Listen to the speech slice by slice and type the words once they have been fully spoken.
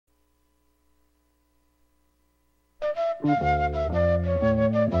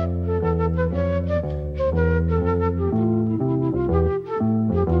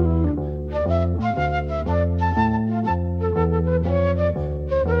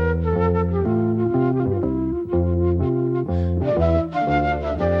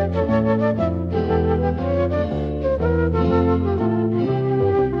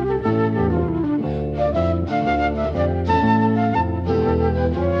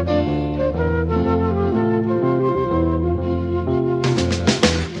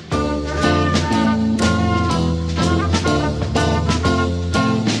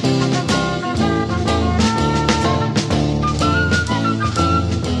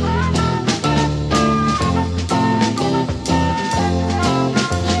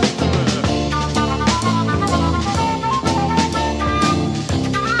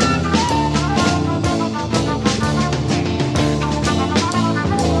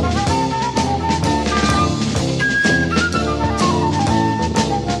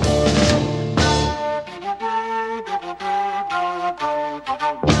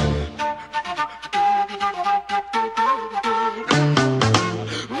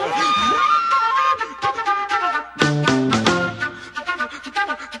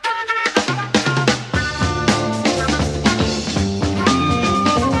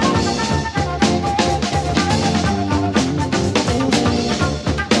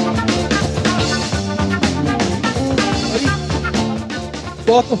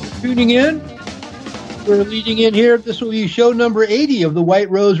Welcome for tuning in. We're leading in here. This will be show number 80 of the White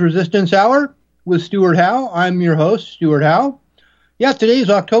Rose Resistance Hour with Stewart Howe. I'm your host, Stewart Howe. Yeah, today's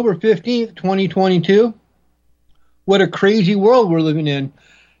October 15th, 2022. What a crazy world we're living in.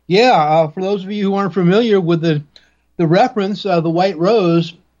 Yeah, for those of you who aren't familiar with the reference, the White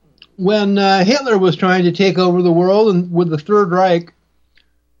Rose, when Hitler was trying to take over the world and with the Third Reich,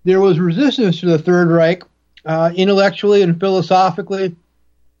 there was resistance to the Third Reich intellectually and philosophically,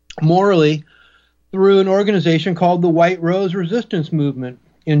 morally, through an organization called the White Rose Resistance Movement.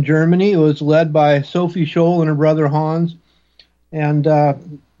 In Germany, it was led by Sophie Scholl and her brother Hans, and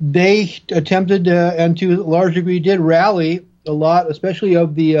they attempted and to a large degree did rally a lot, especially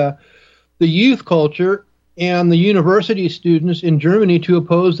of the youth culture and the university students in Germany, to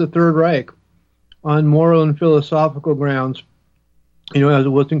oppose the Third Reich on moral and philosophical grounds, as it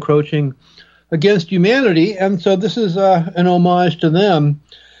was encroaching against humanity. And so this is an homage to them.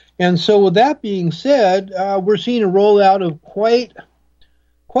 And so with that being said, we're seeing a rollout of quite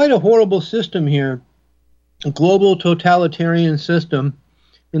a horrible system here, a global totalitarian system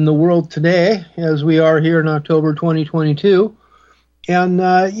in the world today, as we are here in October 2022. And,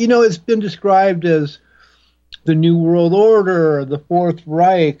 it's been described as the New World Order, the Fourth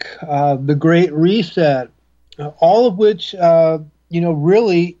Reich, the Great Reset, all of which,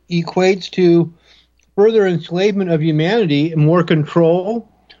 really equates to further enslavement of humanity, more control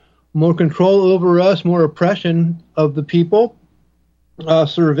over us, more oppression of the people,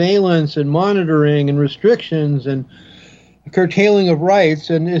 surveillance and monitoring and restrictions and curtailing of rights,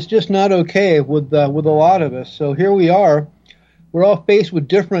 and it's just not okay with a lot of us. So here we are. We're all faced with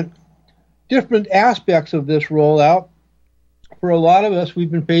different aspects of this rollout. For a lot of us, we've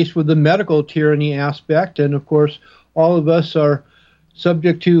been faced with the medical tyranny aspect, and of course, all of us are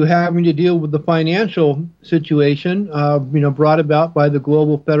subject to having to deal with the financial situation, brought about by the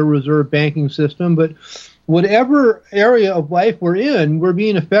global Federal Reserve banking system. But whatever area of life we're in, we're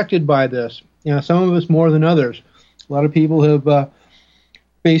being affected by this. Some of us more than others. A lot of people have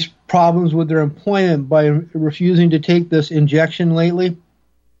faced problems with their employment by refusing to take this injection lately.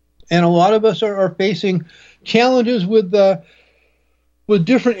 And a lot of us are facing challenges with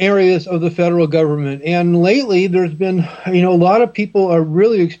different areas of the federal government. And lately, there's been, a lot of people are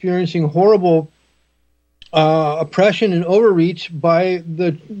really experiencing horrible oppression and overreach by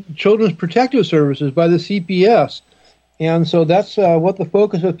the Children's Protective Services, by the CPS. And so that's what the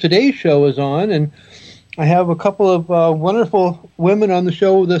focus of today's show is on. And I have a couple of wonderful women on the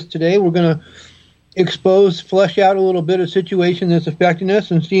show with us today. We're going to flesh out a little bit of situation that's affecting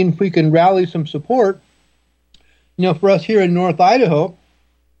us and see if we can rally some support. For us here in North Idaho,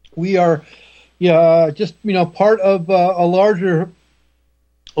 we are just part of a larger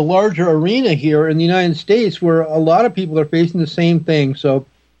arena here in the United States where a lot of people are facing the same thing. So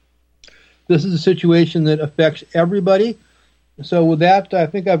this is a situation that affects everybody. So with that, I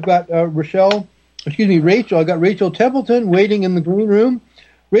think I've got Rachelle. I got Rachelle Templeton waiting in the green room.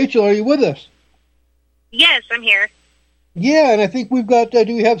 Rachelle, are you with us? Yes, I'm here. Yeah, and I think we've got, do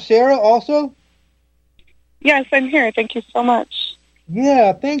we have Serra also? Yes, I'm here. Thank you so much.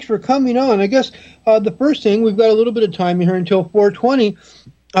 Yeah, thanks for coming on. I guess the first thing, we've got a little bit of time here until 4:20.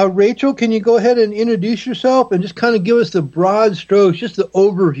 Rachel, can you go ahead and introduce yourself and just kind of give us the broad strokes, just the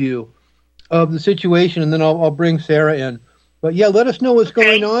overview of the situation, and then I'll bring Serra in. But yeah, let us know what's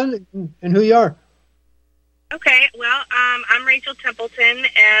going on and who you are. Okay, well, I'm Rachel Templeton,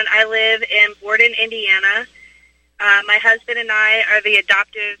 and I live in Borden, Indiana. My husband and I are the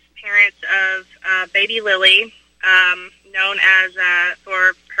adoptive parents of baby Lily, known as,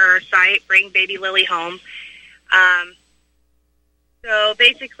 for her site, Bring Baby Lily Home. So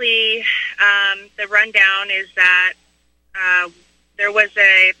basically, the rundown is that there was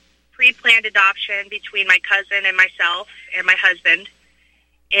a pre-planned adoption between my cousin and myself and my husband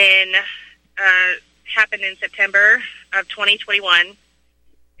happened in September of 2021.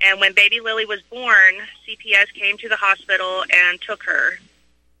 And when baby Lily was born, CPS came to the hospital and took her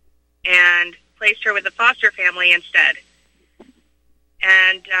and placed her with a foster family instead.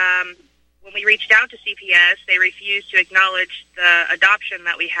 And when we reached out to CPS, they refused to acknowledge the adoption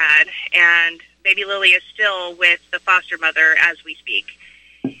that we had, and baby Lily is still with the foster mother as we speak.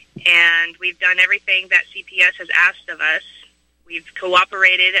 And we've done everything that CPS has asked of us. We've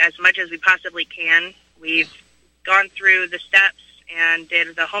cooperated as much as we possibly can. We've gone through the steps and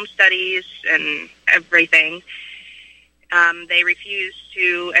did the home studies and everything. They refuse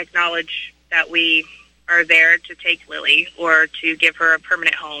to acknowledge that we are there to take Lily or to give her a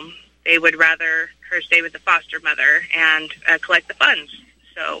permanent home. They would rather her stay with the foster mother and collect the funds.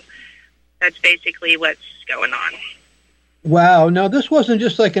 So that's basically what's going on. Wow. Now, this wasn't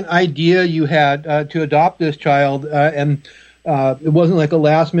just like an idea you had to adopt this child, and it wasn't like a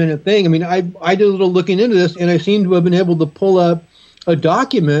last-minute thing. I mean, I did a little looking into this, and I seem to have been able to pull up a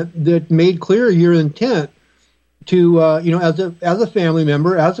document that made clear your intent to, as a family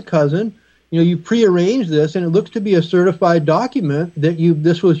member, as a cousin, you prearranged this, and it looks to be a certified document that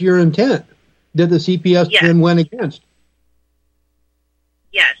this was your intent, that the CPS then went against.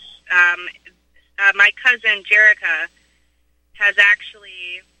 Yes. My cousin, Jerica, has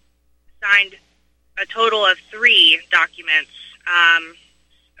actually signed a total of 3 documents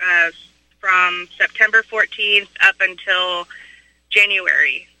from September 14th up until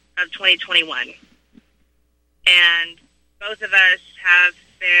January of 2021. And both of us have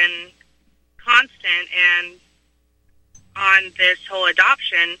been constant and on this whole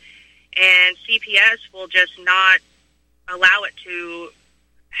adoption, and CPS will just not allow it to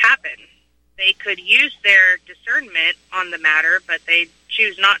happen. They could use their discernment on the matter, but they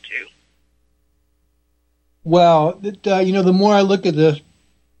choose not to. Well, the more I look at this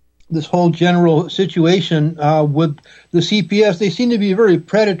whole general situation with the CPS, they seem to be a very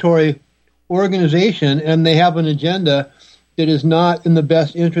predatory organization, and they have an agenda that is not in the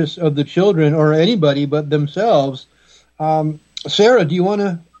best interest of the children or anybody but themselves. Serra, do you want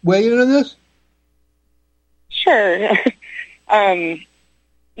to weigh in on this? Sure.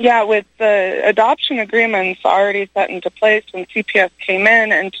 With the adoption agreements already set into place when CPS came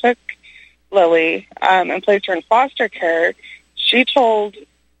in and took Lily and placed her in foster care, CPS,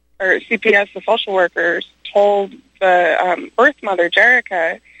 the social workers, told the birth mother,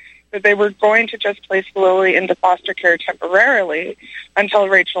 Jerica, that they were going to just place Lily into foster care temporarily until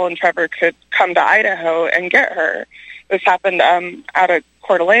Rachel and Trevor could come to Idaho and get her. This happened out of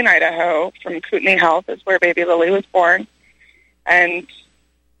Coeur d'Alene, Idaho, from Kootenai Health is where baby Lily was born. And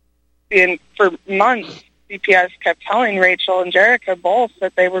for months, CPS kept telling Rachel and Jerica both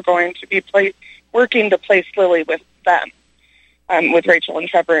that they were going to be working to place Lily with them, with Rachel and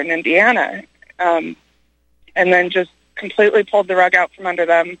Trevor in Indiana. And then just completely pulled the rug out from under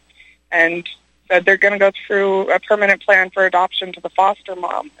them and said they're going to go through a permanent plan for adoption to the foster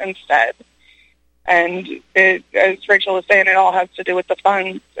mom instead. And as Rachel was saying, it all has to do with the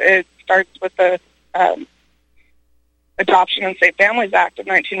funds. It starts with the Adoption and Safe Families Act of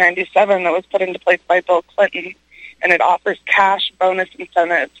 1997 that was put into place by Bill Clinton, and it offers cash bonus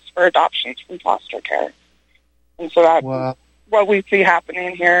incentives for adoptions from foster care. And so that's what we see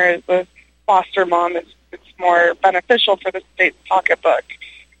happening here is the foster mom it's more beneficial for the state's pocketbook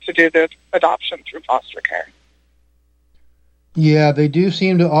to do the adoption through foster care. Yeah, they do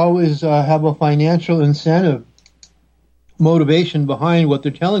seem to always have a financial incentive motivation behind what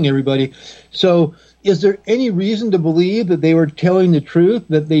they're telling everybody. So is there any reason to believe that they were telling the truth,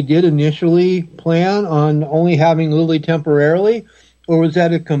 that they did initially plan on only having Lily temporarily, or was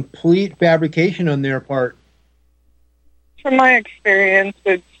that a complete fabrication on their part? From my experience,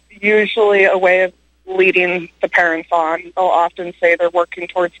 it's usually a way of leading the parents on. They'll often say they're working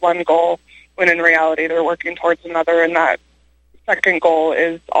towards one goal, when in reality they're working towards another, and that second goal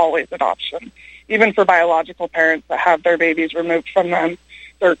is always adoption. Even for biological parents that have their babies removed from them,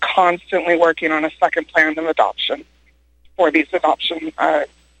 they're constantly working on a second plan of adoption for these adoption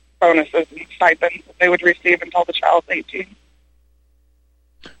bonuses and stipends that they would receive until the child's 18.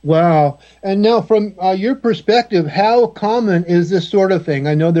 Wow. And now from your perspective, how common is this sort of thing?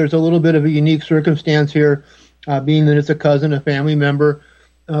 I know there's a little bit of a unique circumstance here, being that it's a cousin, a family member,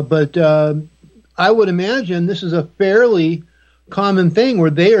 but I would imagine this is a fairly common thing where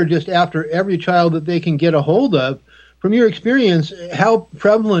they are just after every child that they can get a hold of. From your experience, how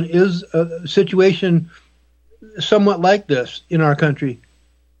prevalent is a situation somewhat like this in our country?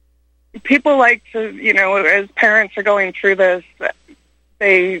 People like to, as parents are going through this,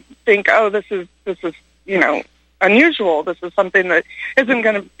 they think, oh, this is unusual. This is something that isn't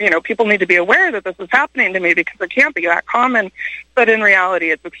going to, people need to be aware that this is happening to me because it can't be that common. But in reality,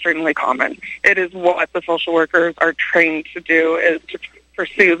 it's extremely common. It is what the social workers are trained to do, is to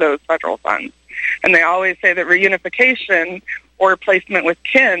pursue those federal funds. And they always say that reunification or placement with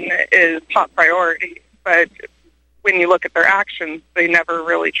kin is top priority. But when you look at their actions, they never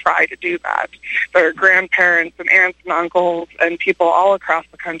really try to do that. There are grandparents and aunts and uncles and people all across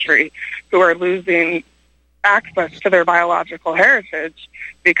the country who are losing access to their biological heritage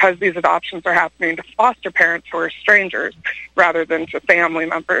because these adoptions are happening to foster parents who are strangers rather than to family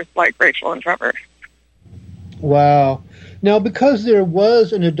members like Rachelle and Trevor. Wow. Now, because there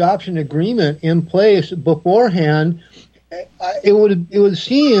was an adoption agreement in place beforehand, it would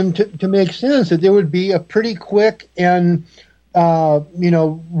seem to make sense that there would be a pretty quick and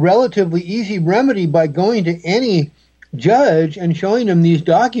relatively easy remedy by going to any judge and showing them these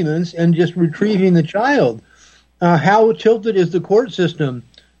documents and just retrieving the child. How tilted is the court system?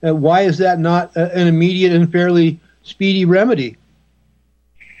 Why is that not an immediate and fairly speedy remedy?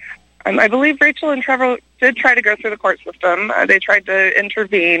 I believe Rachelle and Trevor did try to go through the court system. They tried to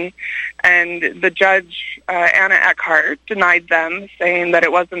intervene, and the judge, Anna Eckhart, denied them, saying that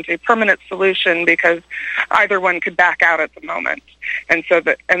it wasn't a permanent solution because either one could back out at the moment. And so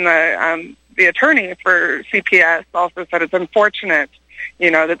the attorney for CPS also said it's unfortunate,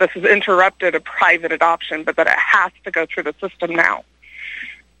 that this has interrupted a private adoption, but that it has to go through the system now.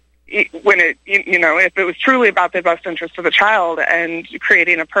 When if it was truly about the best interest of the child and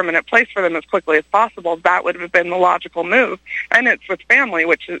creating a permanent place for them as quickly as possible, that would have been the logical move. And it's with family,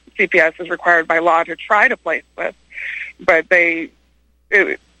 which CPS is required by law to try to place with. But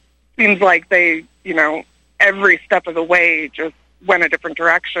it seems like they, every step of the way just went a different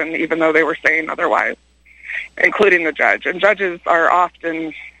direction, even though they were saying otherwise, including the judge. And judges are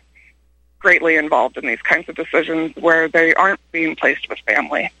often greatly involved in these kinds of decisions where they aren't being placed with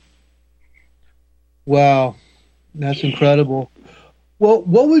family. Wow, that's incredible. Well,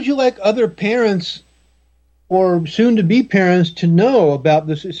 what would you like other parents or soon-to-be parents to know about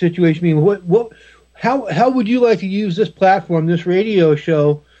this situation? I mean, how would you like to use this platform, this radio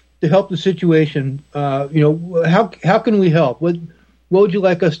show, to help the situation? How can we help? What would you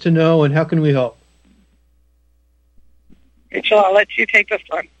like us to know, and how can we help? Rachelle, I'll let you take this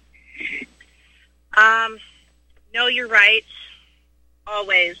one. Know your rights,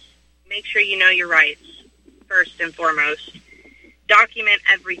 always. Make sure you know your rights, first and foremost. Document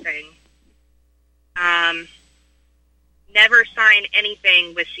everything. Never sign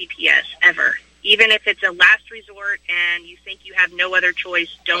anything with CPS, ever. Even if it's a last resort and you think you have no other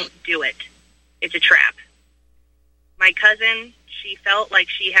choice, don't do it. It's a trap. My cousin, she felt like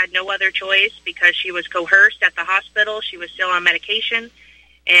she had no other choice because she was coerced at the hospital. She was still on medication,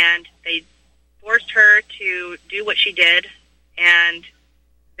 and they forced her to do what she did, and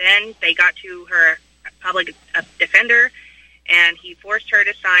then they got to her public defender, and he forced her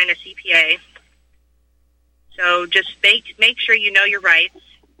to sign a CPA. So just make sure you know your rights.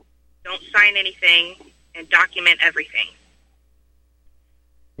 Don't sign anything, and document everything.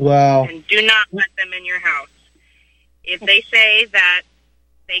 Wow. And do not let them in your house. If they say that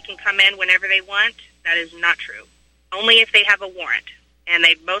they can come in whenever they want, that is not true. Only if they have a warrant, and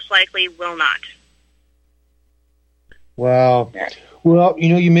they most likely will not. Wow. Well,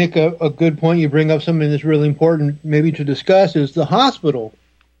 you make a good point. You bring up something that's really important maybe to discuss is the hospital.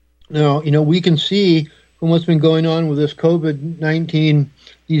 Now, we can see from what's been going on with this COVID-19,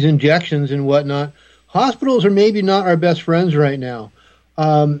 these injections and whatnot, hospitals are maybe not our best friends right now.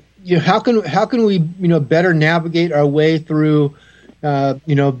 How can we, better navigate our way through,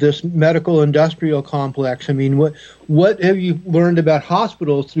 this medical industrial complex? I mean, what have you learned about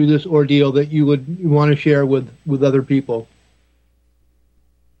hospitals through this ordeal that you would want to share with other people?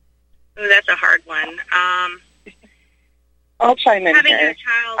 Oh, that's a hard one. I'll chime in having here. your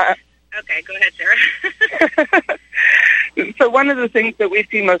child. Okay, go ahead, Sarah. So one of the things that we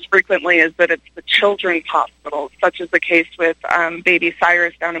see most frequently is that it's the children's hospitals, such as the case with baby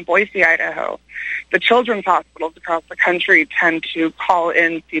Cyrus down in Boise, Idaho. the children's hospitals across the country tend to call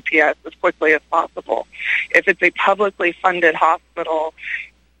in CPS as quickly as possible. If it's a publicly funded hospital,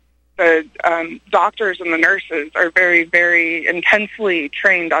 the doctors and the nurses are very, very intensely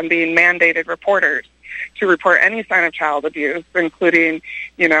trained on being mandated reporters to report any sign of child abuse, including,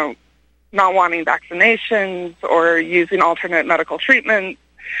 not wanting vaccinations or using alternate medical treatments.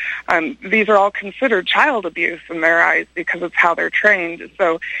 These are all considered child abuse in their eyes because it's how they're trained.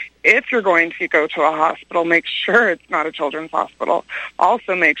 So if you're going to go to a hospital, make sure it's not a children's hospital.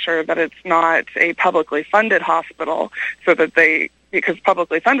 Also make sure that it's not a publicly funded hospital because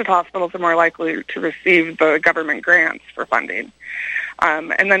publicly funded hospitals are more likely to receive the government grants for funding.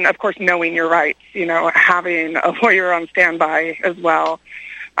 And then, of course, knowing your rights, having a lawyer on standby as well.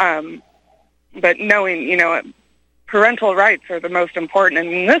 But knowing, parental rights are the most important. And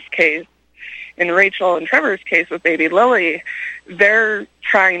in this case, in Rachel and Trevor's case with baby Lily, they're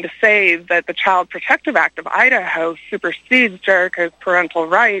trying to say that the Child Protective Act of Idaho supersedes Jerica's parental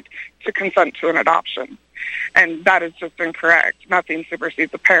right to consent to an adoption. And that is just incorrect. Nothing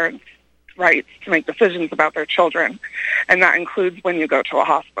supersedes a parent's rights to make decisions about their children. And that includes when you go to a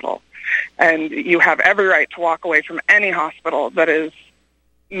hospital. And you have every right to walk away from any hospital that is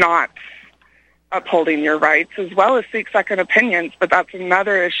not upholding your rights, as well as seek second opinions. But that's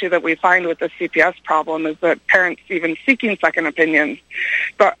another issue that we find with the CPS problem, is that parents even seeking second opinions,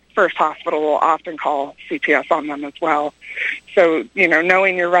 the first hospital will often call CPS on them as well. So,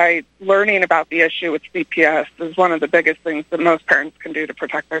 knowing your rights, learning about the issue with CPS is one of the biggest things that most parents can do to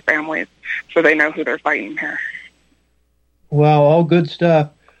protect their families, so they know who they're fighting here. Wow, all good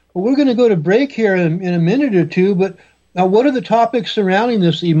stuff. Well, we're going to go to break here in a minute or two, but now, what are the topics surrounding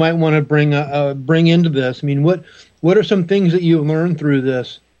this that you might want to bring into this? I mean, what are some things that you've learned through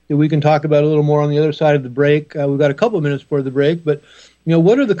this that we can talk about a little more on the other side of the break? We've got a couple of minutes for the break, but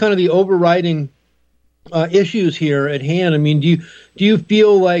what are the kind of the overriding issues here at hand? I mean, do you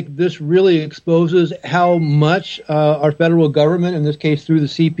feel like this really exposes how much our federal government, in this case through the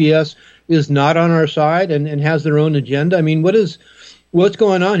CPS, is not on our side and has their own agenda? I mean, what's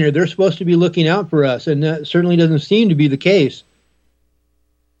going on here? They're supposed to be looking out for us, and that certainly doesn't seem to be the case.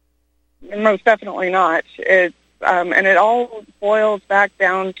 Most definitely not. And it all boils back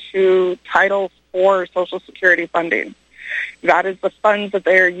down to Title IV Social Security funding. That is the funds that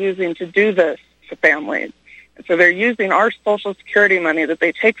they are using to do this to families. And so they're using our Social Security money that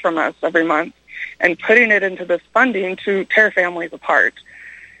they take from us every month and putting it into this funding to tear families apart,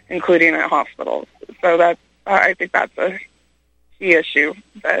 including at hospitals. So I think that's a key issue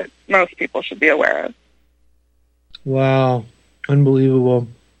that most people should be aware of. Wow, unbelievable.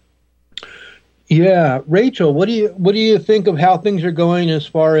 Yeah, Rachel, what do you think of how things are going as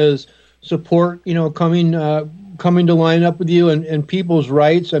far as support? Coming to line up with you and people's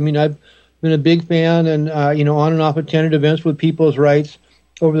rights. I mean, I've been a big fan and on and off attended events with people's rights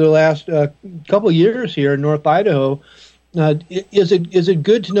over the last couple of years here in North Idaho. Is it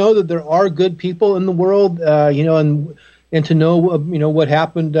good to know that there are good people in the world? And to know, what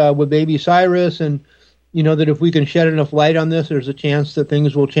happened with baby Cyrus, and, that if we can shed enough light on this, there's a chance that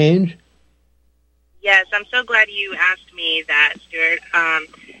things will change? Yes, I'm so glad you asked me that, Stewart.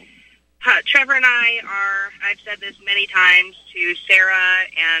 Trevor and I've said this many times to Serra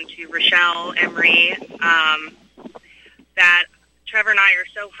and to Rachelle, Emery, that Trevor and I are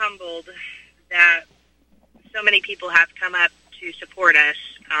so humbled that so many people have come up to support us,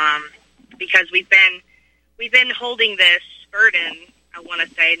 because we've been holding this burden, I want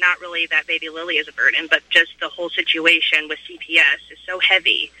to say, not really that baby Lily is a burden, but just the whole situation with CPS is so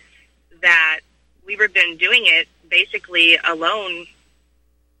heavy that we've been doing it basically alone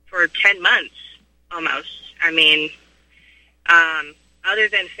for 10 months almost. I mean, other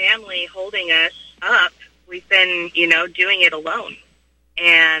than family holding us up, we've been, doing it alone.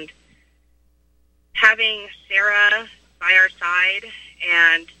 And having Serra by our side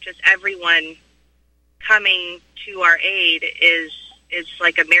and just everyone coming to our aid is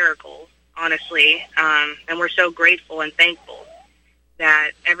like a miracle, honestly. And we're so grateful and thankful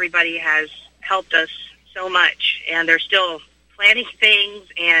that everybody has helped us so much, and they're still planning things,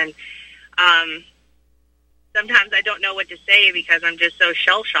 and sometimes I don't know what to say because I'm just so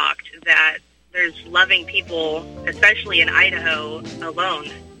shell-shocked that there's loving people, especially in Idaho, alone.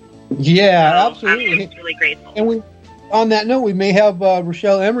 Yeah, so absolutely. I'm just really grateful. And on that note, we may have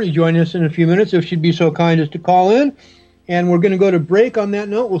Rachelle Emery join us in a few minutes if she'd be so kind as to call in. And we're going to go to break on that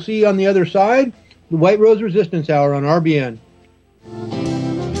note. We'll see you on the other side. The White Rose Resistance Hour on RBN.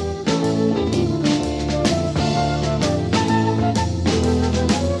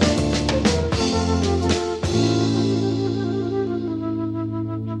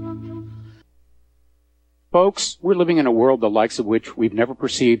 Folks, we're living in a world the likes of which we've never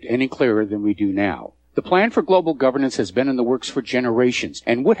perceived any clearer than we do now. The plan for global governance has been in the works for generations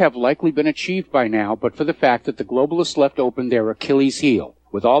and would have likely been achieved by now but for the fact that the globalists left open their Achilles heel.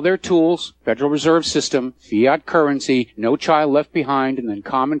 With all their tools, Federal Reserve System, fiat currency, no child left behind, and then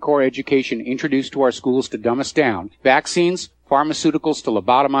Common Core education introduced to our schools to dumb us down, vaccines, pharmaceuticals to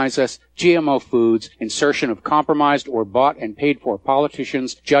lobotomize us, GMO foods, insertion of compromised or bought and paid for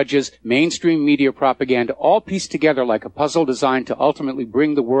politicians, judges, mainstream media propaganda, all pieced together like a puzzle designed to ultimately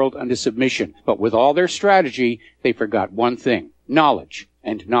bring the world under submission. But with all their strategy, they forgot one thing: knowledge.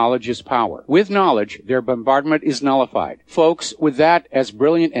 And knowledge is power. With knowledge, their bombardment is nullified. Folks, with that, as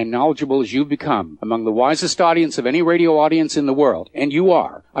brilliant and knowledgeable as you've become, among the wisest audience of any radio audience in the world, and you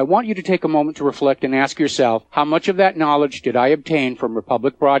are, I want you to take a moment to reflect and ask yourself, how much of that knowledge did I obtain from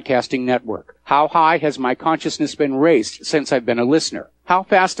Republic Broadcasting Network? How high has my consciousness been raised since I've been a listener? How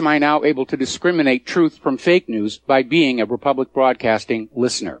fast am I now able to discriminate truth from fake news by being a Republic Broadcasting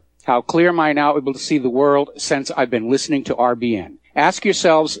listener? How clear am I now able to see the world since I've been listening to RBN? Ask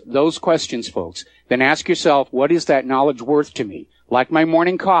yourselves those questions, folks. Then ask yourself, what is that knowledge worth to me? Like my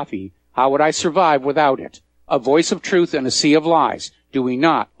morning coffee, how would I survive without it? A voice of truth in a sea of lies. Do we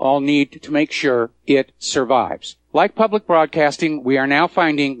not all need to make sure it survives? Like public broadcasting, we are now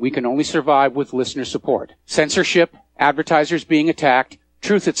finding we can only survive with listener support. Censorship, advertisers being attacked,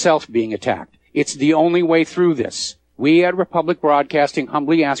 truth itself being attacked. It's the only way through this. We at Republic Broadcasting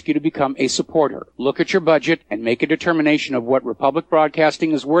humbly ask you to become a supporter. Look at your budget and make a determination of what Republic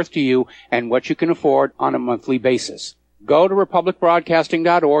Broadcasting is worth to you and what you can afford on a monthly basis. Go to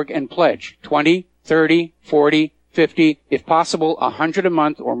republicbroadcasting.org and pledge $20, $30, $40, $50, if possible, $100 a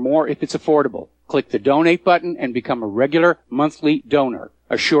month or more if it's affordable. Click the donate button and become a regular monthly donor.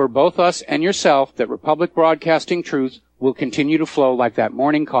 Assure both us and yourself that Republic Broadcasting truth will continue to flow like that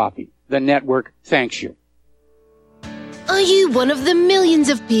morning coffee. The network thanks you. Are you one of the millions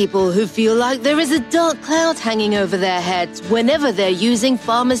of people who feel like there is a dark cloud hanging over their heads whenever they're using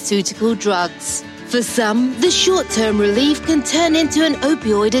pharmaceutical drugs? For some, the short-term relief can turn into an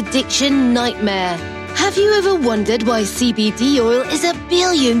opioid addiction nightmare. Have you ever wondered why CBD oil is a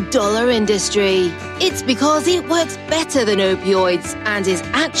billion-dollar industry? It's because it works better than opioids and is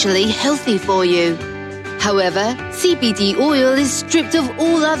actually healthy for you. However, CBD oil is stripped of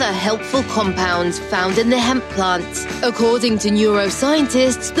all other helpful compounds found in the hemp plant. According to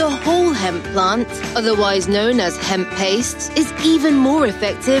neuroscientists, the whole hemp plant, otherwise known as hemp paste, is even more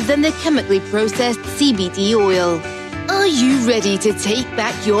effective than the chemically processed CBD oil. Are you ready to take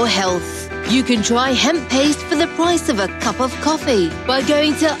back your health? You can try hemp paste for the price of a cup of coffee by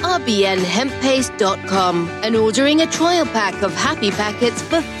going to rbnhemppaste.com and ordering a trial pack of Happy Packets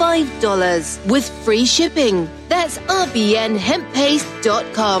for $5 with free shipping. That's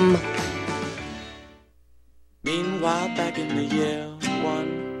rbnhemppaste.com. Meanwhile, back in the year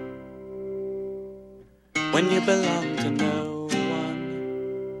one, when you belonged to no one,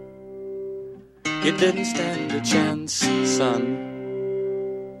 you didn't stand a chance, son.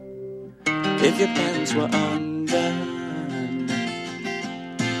 If your plans were undone,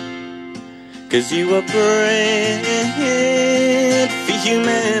 'cause you were bred for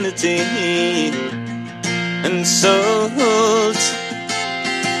humanity and sold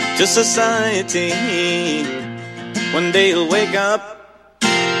to society. One day you'll wake up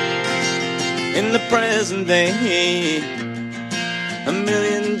in the present day, a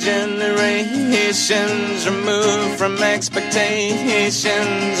million generations removed from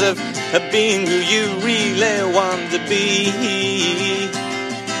expectations of being who you really want to be.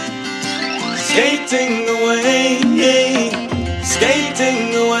 Skating away,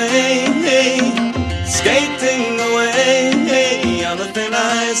 skating away, skating away on the thin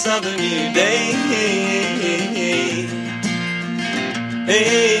ice of a new day.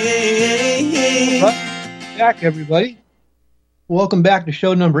 Welcome back, everybody. Welcome back to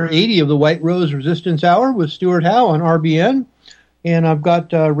show number 80 of the White Rose Resistance Hour with Stewart Howe on RBN. And I've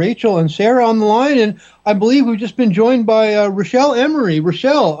got Rachelle and Serra on the line, and I believe we've just been joined by Rachelle Emery.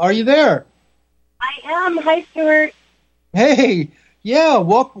 Rachelle, are you there? I am. Hi, Stewart. Hey, yeah,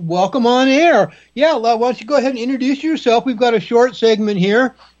 welcome on air. Yeah, why don't you go ahead and introduce yourself? We've got a short segment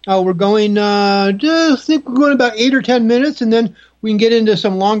here. We're going, I think we're going about 8 or 10 minutes, and then we can get into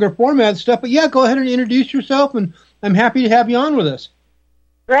some longer format stuff. But yeah, go ahead and introduce yourself, and I'm happy to have you on with us.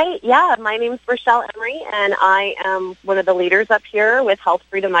 Great. Yeah, my name is Rachelle Emery, and I am one of the leaders up here with Health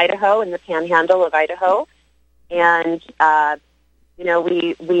Freedom Idaho in the Panhandle of Idaho. And,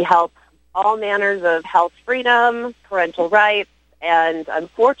 we help all manners of health freedom, parental rights, and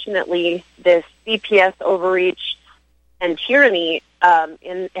unfortunately, this CPS overreach and tyranny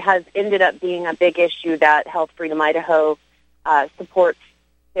it has ended up being a big issue that Health Freedom Idaho supports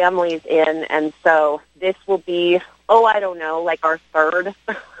families in. And so this will be, I don't know, like our third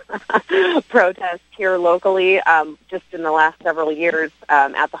protest here locally, just in the last several years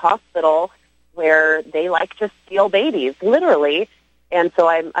at the hospital, where they like to steal babies, literally. And so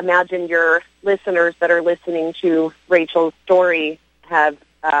I imagine your listeners that are listening to Rachel's story have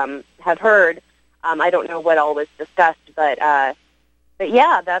heard. I don't know what all was discussed, but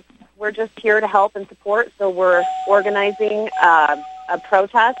yeah, we're just here to help and support. So we're organizing a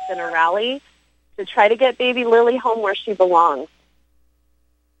protest and a rally to try to get baby Lily home where she belongs.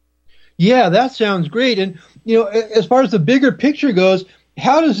 Yeah, that sounds great. And, as far as the bigger picture goes,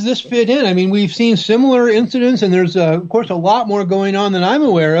 how does this fit in? I mean, we've seen similar incidents, and there's, of course, a lot more going on than I'm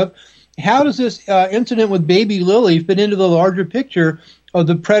aware of. How does this incident with baby Lily fit into the larger picture of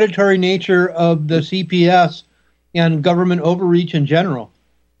the predatory nature of the CPS and government overreach in general?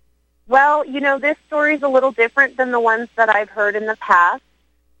 Well, this story is a little different than the ones that I've heard in the past.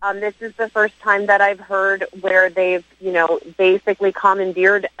 This is the first time that I've heard where they've, basically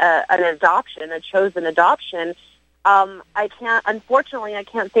commandeered a chosen adoption. Unfortunately, I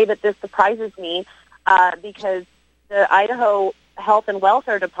can't say that this surprises me because the Idaho Health and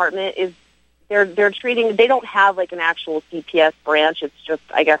Welfare Department they're treating, they don't have like an actual CPS branch. It's just,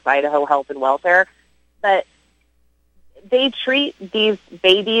 I guess, Idaho Health and Welfare. But they treat these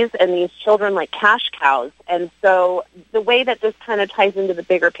babies and these children like cash cows. And so the way that this kind of ties into the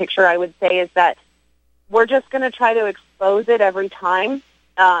bigger picture, I would say, is that we're just going to try to expose it every time.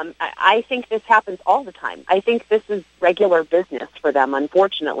 I think this happens all the time. I think this is regular business for them,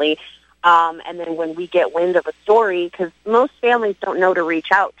 unfortunately. And then when we get wind of a story, because most families don't know to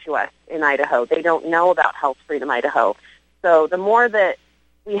reach out to us in Idaho. They don't know about Health Freedom Idaho. So the more that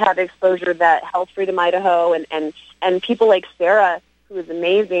we have exposure that Health Freedom Idaho and people like Serra, who is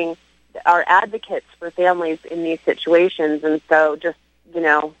amazing, are advocates for families in these situations. And so just,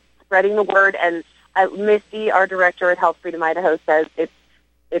 spreading the word. And Misty, our director at Health Freedom Idaho, says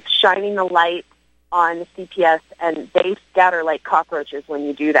it's shining the light on CPS, and they scatter like cockroaches when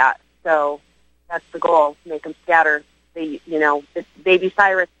you do that. So that's the goal, make them scatter. It's Baby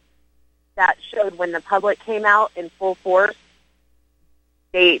Cyrus, that showed when the public came out in full force,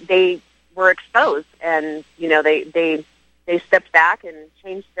 they were exposed, and, they stepped back and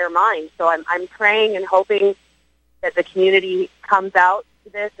changed their mind. So I'm praying and hoping that the community comes out to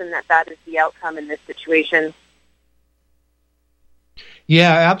this and that is the outcome in this situation.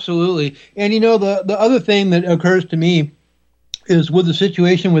 Yeah, absolutely. And, the other thing that occurs to me is with the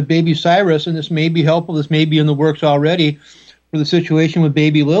situation with baby Cyrus, and this may be helpful, this may be in the works already for the situation with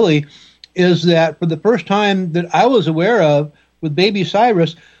baby Lily, is that for the first time that I was aware of with baby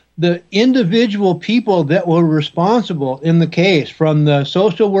Cyrus, the individual people that were responsible in the case, from the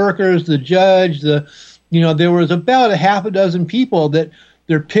social workers, the judge, there was about a half a dozen people that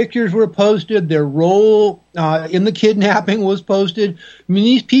their pictures were posted, their role in the kidnapping was posted. I mean,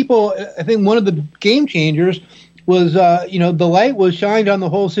 these people, I think one of the game changers was, the light was shined on the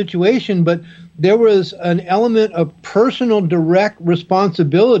whole situation, but there was an element of personal direct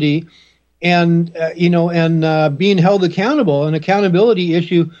responsibility and being held accountable, an accountability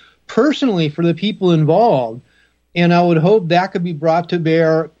issue personally for the people involved. And I would hope that could be brought to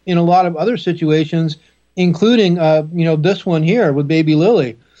bear in a lot of other situations, including, this one here with baby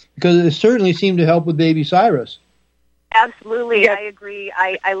Lily, because it certainly seemed to help with baby Cyrus. Absolutely, I agree.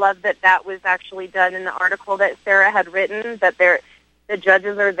 I love that was actually done in the article that Serra had written, that the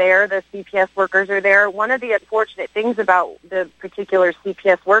judges are there, the CPS workers are there. One of the unfortunate things about the particular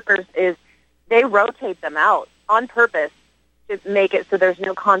CPS workers is they rotate them out on purpose to make it so there's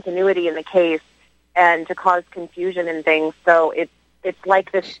no continuity in the case and to cause confusion and things. So it's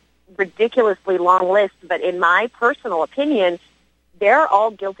like this ridiculously long list, but in my personal opinion, they're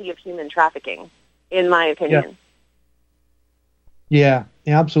all guilty of human trafficking, in my opinion. Yeah,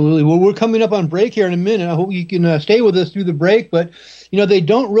 absolutely. Well, we're coming up on break here in a minute. I hope you can stay with us through the break, but, they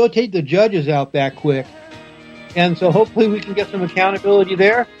don't rotate the judges out that quick. And so hopefully we can get some accountability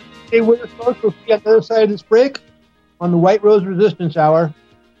there. Stay with us, folks. We'll see you on the other side of this break on the White Rose Resistance Hour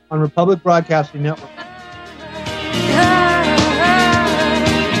on Republic Broadcasting Network.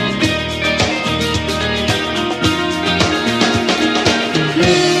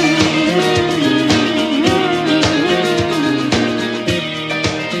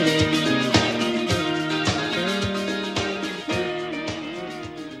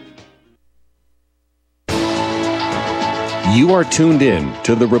 You are tuned in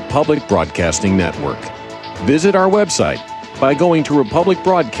to the Republic Broadcasting Network. Visit our website by going to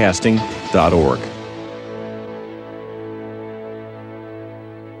republicbroadcasting.org.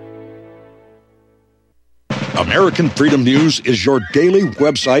 American Freedom News is your daily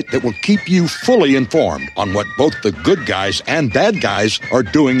website that will keep you fully informed on what both the good guys and bad guys are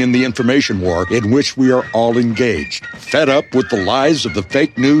doing in the information war in which we are all engaged. Fed up with the lies of the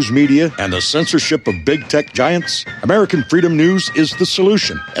fake news media and the censorship of big tech giants? American Freedom News is the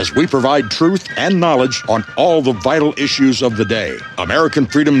solution, as we provide truth and knowledge on all the vital issues of the day. American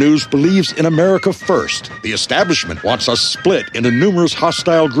Freedom News believes in America first. The establishment wants us split into numerous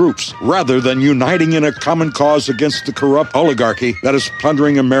hostile groups rather than uniting in a common cause against the corrupt oligarchy that is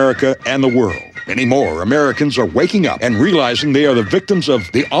plundering America and the world. Many more Americans are waking up and realizing they are the victims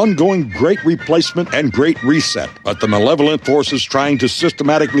of the ongoing Great Replacement and Great Reset. But the malevolent forces trying to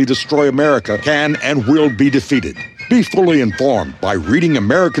systematically destroy America can and will be defeated. Be fully informed by reading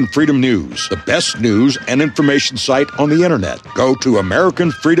American Freedom News, the best news and information site on the internet. Go to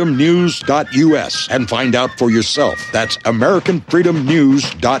AmericanFreedomNews.us and find out for yourself. That's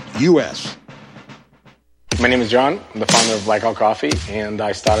AmericanFreedomNews.us. My name is John. I'm the founder of Blackout Coffee, and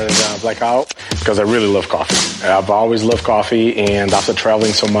I started Blackout because I really love coffee. I've always loved coffee, and after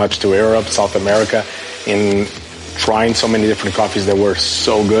traveling so much to Europe, South America, and trying so many different coffees that were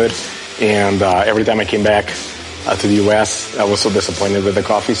so good, and every time I came back to the U.S., I was so disappointed with the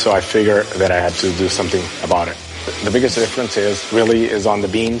coffee, so I figured that I had to do something about it. The biggest difference is on the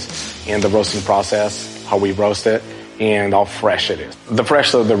beans and the roasting process, how we roast it, and how fresh it is. The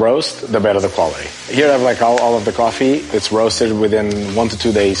fresher the roast, the better the quality. Here I have all of the coffee. It's roasted within 1 to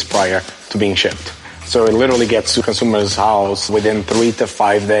 2 days prior to being shipped. So it literally gets to consumer's house within 3 to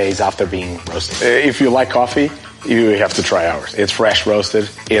 5 days after being roasted. If you like coffee, you have to try ours. It's fresh roasted.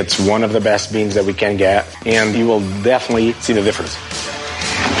 It's one of the best beans that we can get, and you will definitely see the difference.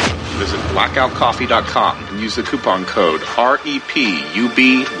 Visit blackoutcoffee.com and use the coupon code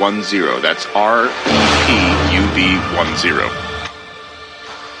REPUB10. That's REPUB10.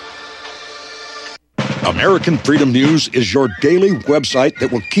 American Freedom News is your daily website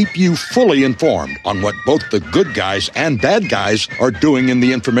that will keep you fully informed on what both the good guys and bad guys are doing in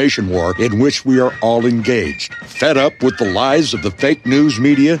the information war in which we are all engaged. Fed up with the lies of the fake news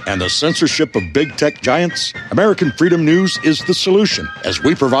media and the censorship of big tech giants? American Freedom News is the solution, as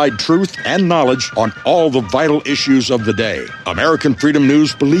we provide truth and knowledge on all the vital issues of the day. American Freedom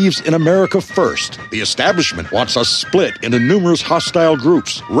News believes in America first. The establishment wants us split into numerous hostile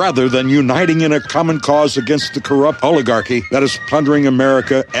groups rather than uniting in a common cause against the corrupt oligarchy that is plundering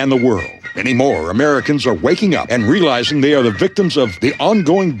America and the world. Many more Americans are waking up and realizing they are the victims of the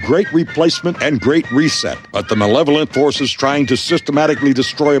ongoing Great Replacement and Great Reset. But the malevolent forces trying to systematically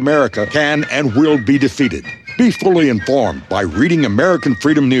destroy America can and will be defeated. Be fully informed by reading American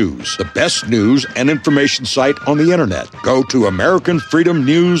Freedom News, the best news and information site on the internet. Go to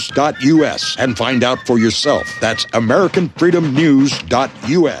AmericanFreedomNews.us and find out for yourself. That's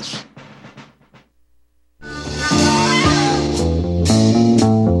AmericanFreedomNews.us.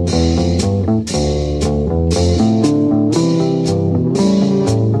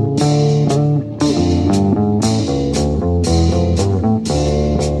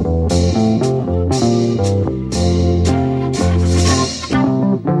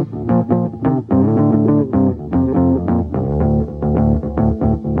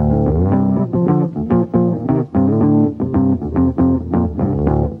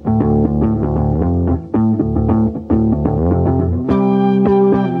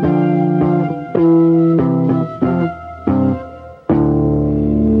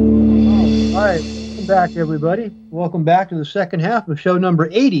 Everybody, welcome back to the second half of show number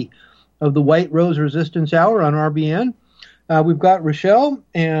 80 of the White Rose Resistance Hour on RBN. We've got Rachelle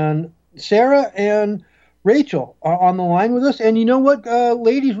and Serra and Rachel on the line with us. And you know what,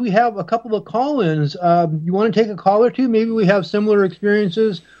 ladies, we have a couple of call-ins. You want to take a call or two? Maybe we have similar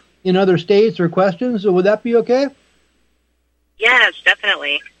experiences in other states or questions. So would that be okay? Yes,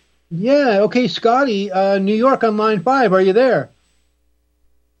 definitely. Yeah, okay, Scotty, New York on line 5. Are you there?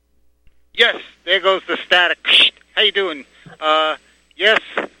 Yes, there goes the static. How you doing? Yes,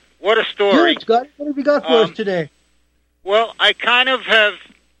 what a story. Good, Scott. What have you got for us today? Well, I kind of have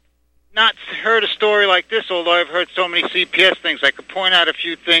not heard a story like this, although I've heard so many CPS things. I could point out a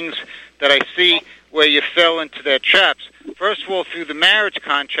few things that I see where you fell into their traps. First of all, through the marriage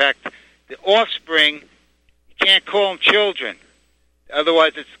contract, the offspring, you can't call them children.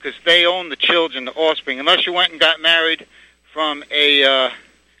 Otherwise, it's because they own the children, the offspring, unless you went and got married from a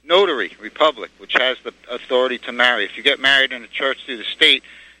notary republic, which has the authority to marry. If you get married in a church through the state,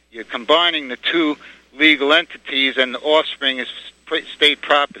 you're combining the two legal entities, and the offspring is state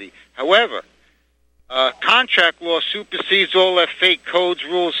property. However, contract law supersedes all that fake codes,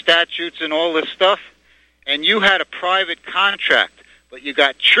 rules, statutes, and all this stuff, and you had a private contract, but you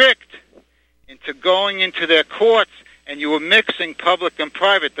got tricked into going into their courts, and you were mixing public and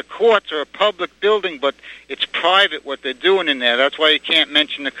private. The courts are a public building, but it's private what they're doing in there. That's why you can't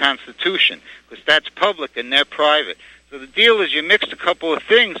mention the Constitution, because that's public and they're private. So the deal is you mixed a couple of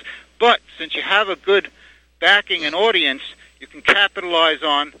things, but since you have a good backing and audience, you can capitalize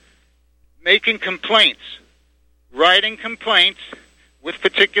on making complaints, writing complaints with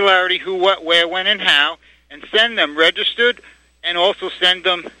particularity, who, what, where, when, and how, and send them registered, and also send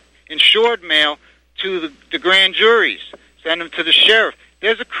them insured mail to the grand juries. Send them to the sheriff.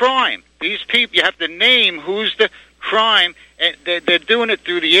 There's a crime. These people, you have to name who's the crime, and they're doing it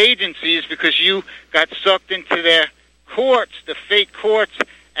through the agencies because you got sucked into their courts, the fake courts,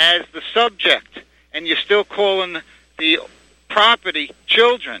 as the subject, and you're still calling the property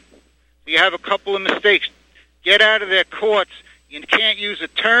children. You have a couple of mistakes. Get out of their courts. You can't use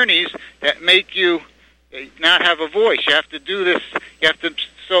attorneys that make you not have a voice. You have to do this. You have to.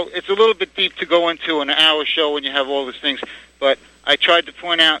 So it's a little bit deep to go into an hour show when you have all these things. But I tried to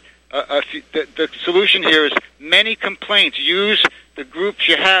point out the solution here is many complaints. Use the groups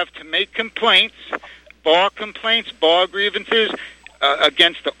you have to make complaints, bar grievances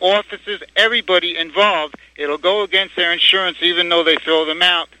against the officers, everybody involved. It'll go against their insurance even though they throw them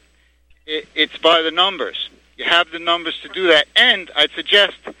out. It's by the numbers. You have the numbers to do that. And I'd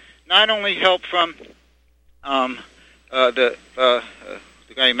suggest not only help from the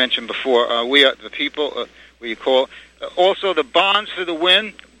guy you mentioned before, we are the people, what you call, also the Bonds for the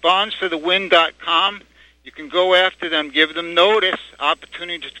Win, bondsforthewin.com. You can go after them, give them notice,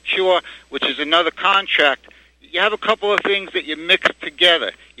 opportunity to secure, which is another contract. You have a couple of things that you mix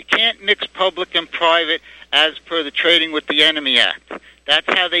together. You can't mix public and private as per the Trading with the Enemy Act. That's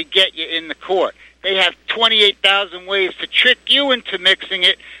how they get you in the court. They have 28,000 ways to trick you into mixing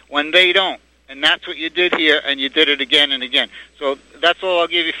it when they don't. And that's what you did here, and you did it again and again. So that's all I'll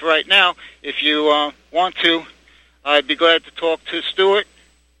give you for right now. If you want to, I'd be glad to talk to Stewart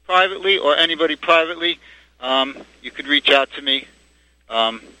privately or anybody privately. You could reach out to me.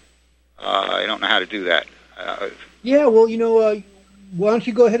 I don't know how to do that. Yeah, well, why don't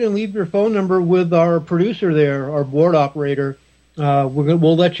you go ahead and leave your phone number with our producer there, our board operator.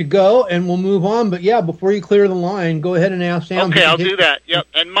 We'll let you go, and we'll move on. But, yeah, before you clear the line, go ahead and ask Sam. Okay, I'll do that. Yep,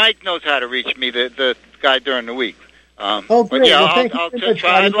 and Mike knows how to reach me, the guy during the week. Great. But, yeah, well, I'll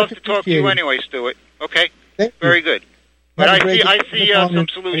try. I'd love to talk to you anyway, Stewart. Okay? Very good. But I see some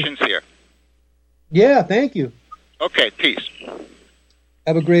solutions here. Yeah, thank you. Okay, peace.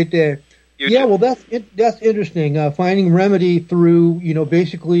 Have a great day. Yeah, well, that's interesting. Finding remedy through,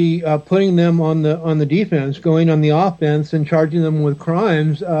 basically putting them on the defense, going on the offense, and charging them with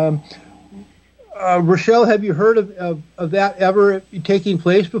crimes. Rachelle, have you heard of that ever taking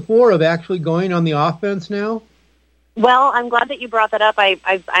place before? Of actually going on the offense now? Well, I'm glad that you brought that up. I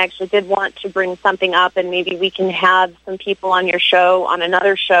actually did want to bring something up, and maybe we can have some people on your show, on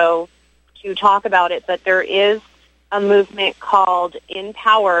another show, to talk about it. But there is a movement called In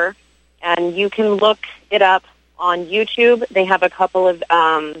Power. And you can look it up on YouTube. They have a couple of,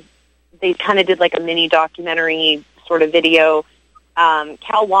 they kind of did like a mini documentary sort of video.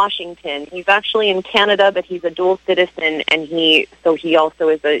 Cal Washington, he's actually in Canada, but he's a dual citizen, and he also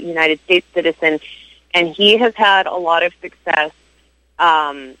is a United States citizen. And he has had a lot of success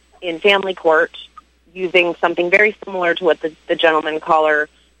in family court using something very similar to what the gentleman caller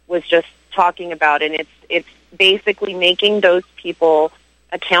was just talking about. And it's basically making those people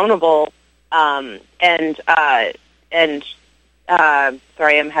accountable, sorry,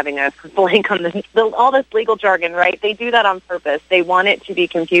 I'm having a blank on all this legal jargon, right? They do that on purpose. They want it to be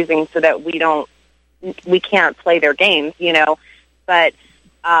confusing so that we can't play their games, But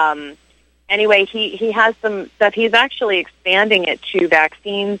anyway, he has some stuff. He's actually expanding it to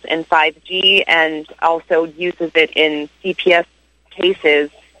vaccines and 5G, and also uses it in CPS cases.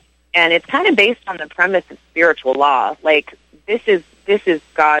 And it's kind of based on the premise of spiritual law. Like, this is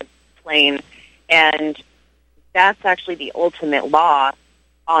God's plane, and that's actually the ultimate law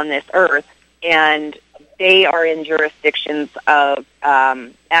on this earth, and they are in jurisdictions of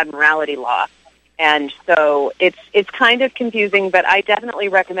admiralty law. And so it's kind of confusing, but I definitely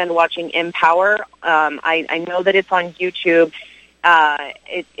recommend watching Empower. I know that it's on YouTube.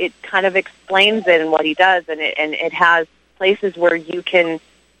 It kind of explains it and what he does, and it has places where you can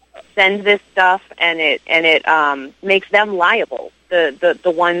send this stuff, and it makes them liable.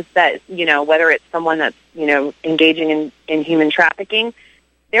 The ones that, whether it's someone that's, engaging in human trafficking,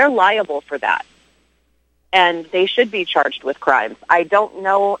 they're liable for that. And they should be charged with crimes. I don't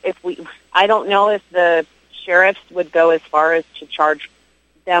know if the sheriffs would go as far as to charge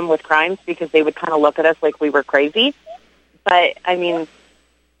them with crimes, because they would kind of look at us like we were crazy. But, I mean,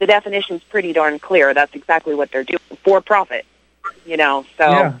 the definition's pretty darn clear. That's exactly what they're doing, for profit, you know. So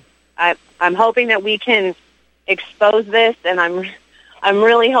Yeah. I'm hoping that we can expose this, and I'm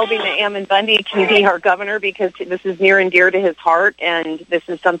really hoping that Ammon Bundy can be our governor, because this is near and dear to his heart, and this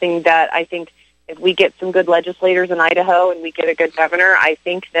is something that I think if we get some good legislators in Idaho and we get a good governor, I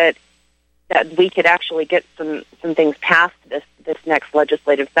think that we could actually get some things passed this next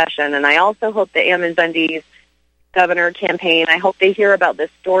legislative session. And I also hope that Ammon Bundy's governor campaign, I hope they hear about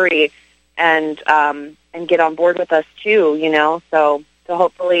this story and get on board with us too, you know. So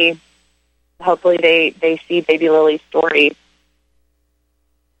hopefully they see Baby Lily's story.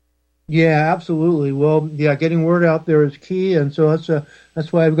 Yeah, absolutely. Well, yeah, getting word out there is key, and so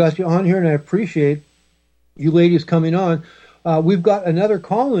that's why I've got you on here, and I appreciate you ladies coming on. We've got another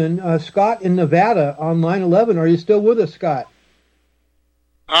call-in, Scott in Nevada on line 11. Are you still with us, Scott?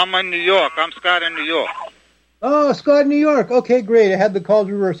 I'm in New York. I'm Scott in New York. Oh, Scott in New York. Okay, great. I had the calls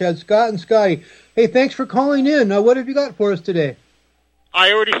reversed. I had Scott and Scotty. Hey, thanks for calling in. What have you got for us today?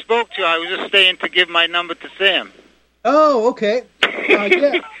 I already spoke to you. I was just staying to give my number to Sam. Oh, okay.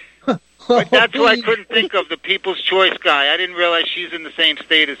 Yeah. But that's who I couldn't think of, the People's Choice guy. I didn't realize she's in the same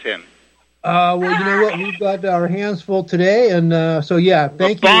state as him. Well, you know what? We've got our hands full today, and so, yeah,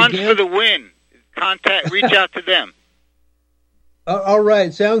 thank you Bonds again. for the win. Reach out to them. All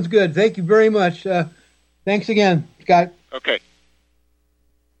right. Sounds good. Thank you very much. Thanks again, Scott. Okay.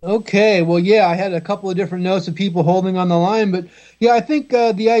 Okay. Well, yeah, I had a couple of different notes of people holding on the line, but, yeah, I think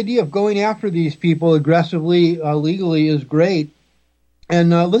the idea of going after these people aggressively, legally is great.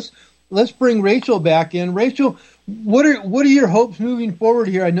 And let's bring Rachelle back in. Rachelle, what are your hopes moving forward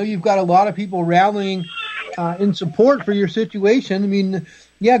here? I know you've got a lot of people rallying in support for your situation. I mean,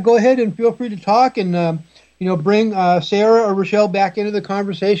 yeah, go ahead and feel free to talk and bring Serra or Rachelle back into the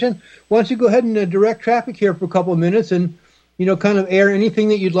conversation. Why don't you go ahead and direct traffic here for a couple of minutes and kind of air anything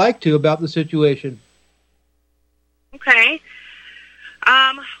that you'd like to about the situation. Okay.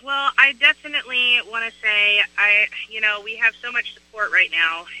 Well, I definitely want to say, we have so much support right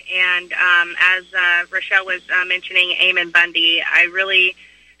now, and as Rachelle was mentioning Ammon Bundy, I really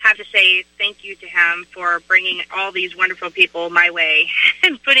have to say thank you to him for bringing all these wonderful people my way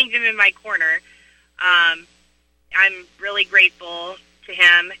and putting them in my corner. I'm really grateful to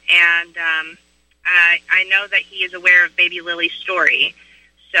him, and I know that he is aware of Baby Lily's story,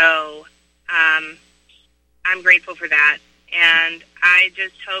 so I'm grateful for that. And I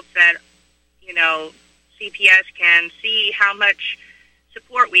just hope that, CPS can see how much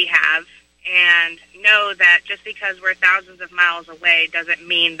support we have and know that just because we're thousands of miles away doesn't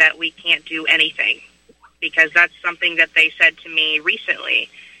mean that we can't do anything. Because that's something that they said to me recently,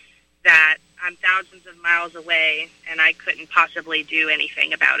 that I'm thousands of miles away and I couldn't possibly do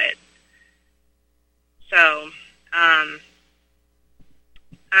anything about it. So,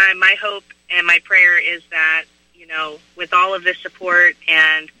 my hope and my prayer is that, with all of this support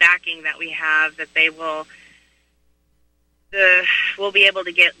and backing that we have, that they we'll be able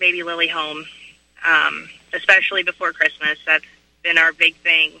to get Baby Lily home, especially before Christmas. That's been our big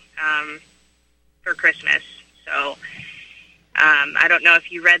thing for Christmas. So I don't know if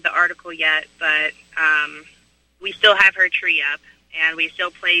you read the article yet, but we still have her tree up, and we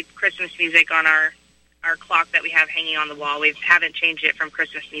still play Christmas music on our clock that we have hanging on the wall. We haven't changed it from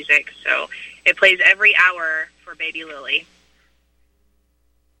Christmas music, so it plays every hour for Baby Lily.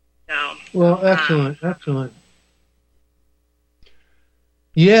 So, well, excellent.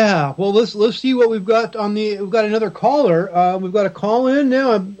 Yeah, well, let's see what we've got we've got another caller. We've got a call in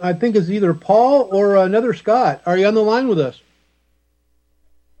now. I think it's either Paul or another Scott. Are you on the line with us?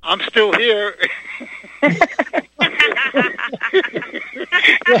 I'm still here.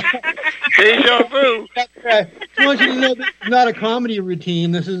 Deja vu. I want you to know this is not a comedy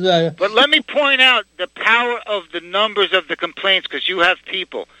routine. This is a... But let me point out the power of the numbers of the complaints, because you have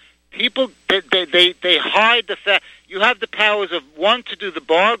people. People, they hide the fact. You have the powers of, one, to do the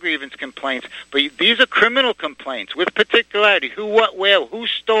bar grievance complaints, but these are criminal complaints with particularity. Who, what, where, who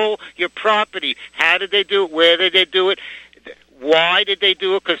stole your property, how did they do it, where did they do it, why did they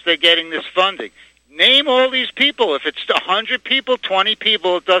do it, because they're getting this funding. Name all these people. If it's 100 people, 20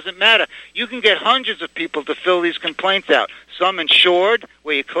 people, it doesn't matter. You can get hundreds of people to fill these complaints out. Some insured,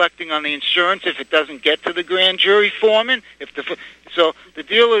 where you're collecting on the insurance if it doesn't get to the grand jury foreman. So the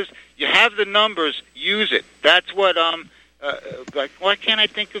deal is, you have the numbers, use it. That's what, why can't I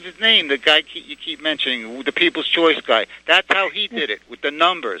think of his name? The guy you keep mentioning, the People's Choice guy. That's how he did it, with the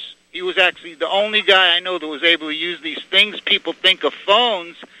numbers. He was actually the only guy I know that was able to use these things people think of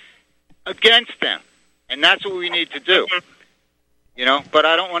phones against them. And that's what we need to do. But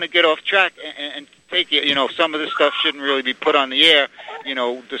I don't want to get off track and take it. Some of this stuff shouldn't really be put on the air.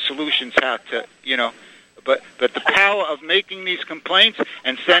 The solutions have to, But the power of making these complaints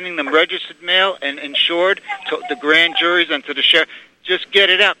and sending them registered mail and insured to the grand juries and to the sheriff, just get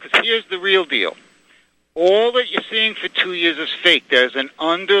it out. Because here's the real deal. All that you're seeing for 2 years is fake. There's an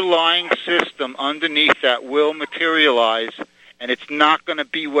underlying system underneath that will materialize, and it's not going to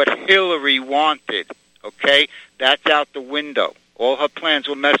be what Hillary wanted, okay? That's out the window. All her plans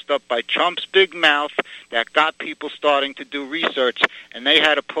were messed up by Trump's big mouth that got people starting to do research, and they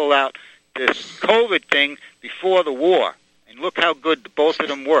had to pull out this COVID thing before the war. And look how good both of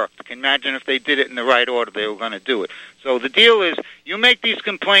them worked. You can imagine if they did it in the right order, they were going to do it. So the deal is, you make these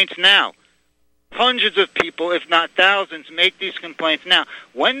complaints now. Hundreds of people, if not thousands, make these complaints now.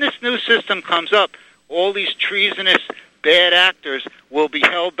 When this new system comes up, all these treasonous bad actors will be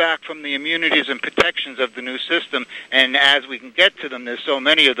held back from the immunities and protections of the new system, and as we can get to them, there's so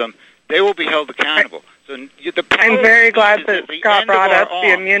many of them, they will be held accountable. So I'm very glad that Scott brought up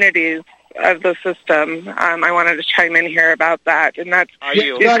the immunities of the system. I wanted to chime in here about that, and that's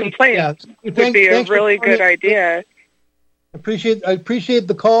his complaint would be a really good idea. I appreciate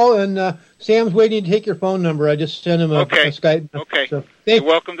the call, and Sam's waiting to take your phone number. I just sent him a Skype. Okay. So, you're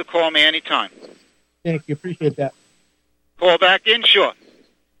welcome to call me anytime. Thank you. Appreciate that. Call back in, sure.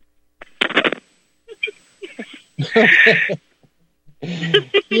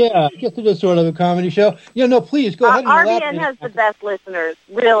 Yeah, I guess it is sort of a comedy show. Please go ahead. RBN has the best listeners.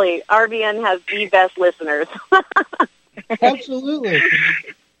 Really, RBN has the best listeners. Absolutely.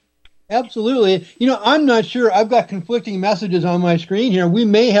 Absolutely. I'm not sure. I've got conflicting messages on my screen here. We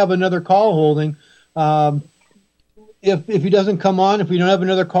may have another call holding. If he doesn't come on, if we don't have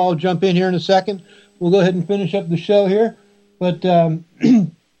another call, jump in here in a second. We'll go ahead and finish up the show here. But, do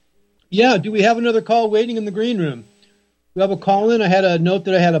we have another call waiting in the green room? We have a call in. I had a note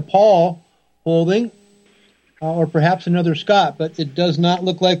that I had a Paul holding, or perhaps another Scott, but it does not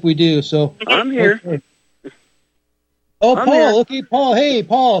look like we do. So I'm here. Okay. Oh, I'm Paul. here. Okay, Paul. Hey,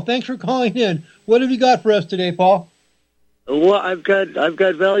 Paul. Thanks for calling in. What have you got for us today, Paul? Well, I've got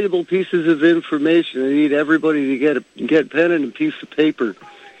valuable pieces of information. I need everybody to get pen and a piece of paper.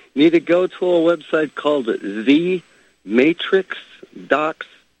 You need to go to a website called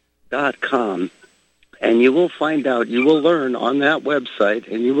thematrixdocs.com, and you will find out. You will learn on that website,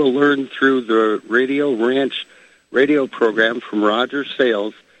 and you will learn through the Radio Ranch radio program from Roger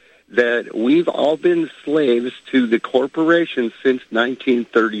Sales, that we've all been slaves to the corporation since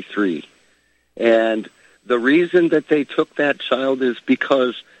 1933. And the reason that they took that child is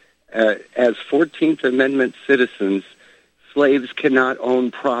because as 14th Amendment citizens, slaves cannot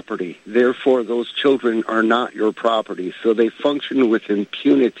own property. Therefore, those children are not your property. So they function with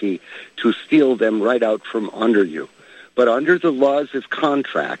impunity to steal them right out from under you. But under the laws of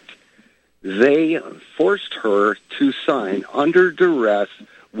contract, they forced her to sign under duress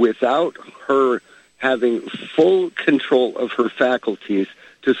without her having full control of her faculties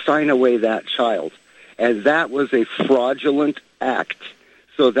to sign away that child. And that was a fraudulent act.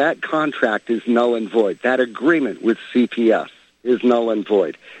 So that contract is null and void. That agreement with CPS is null and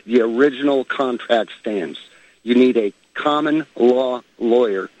void. The original contract stands. You need a common law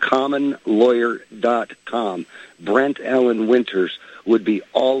lawyer, commonlawyer.com. Brent Allen Winters would be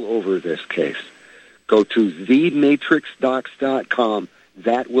all over this case. Go to thematrixdocs.com.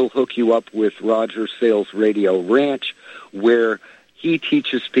 That will hook you up with Roger Sales Radio Ranch, where he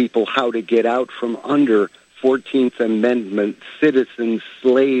teaches people how to get out from under 14th Amendment citizen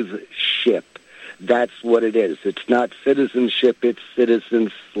slave ship. That's what it is. It's not citizenship, it's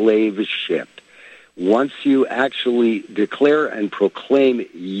citizen slave ship. Once you actually declare and proclaim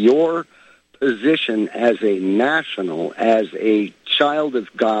your position as a national, as a child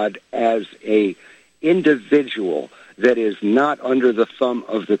of God, as a individual that is not under the thumb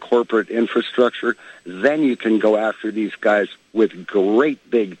of the corporate infrastructure, then you can go after these guys with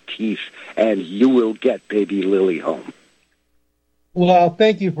great big teeth, and you will get baby Lily home. Well,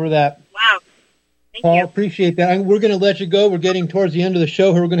 thank you for that. Wow. Thank Paul, you. appreciate that. We're going to let you go. We're getting towards the end of the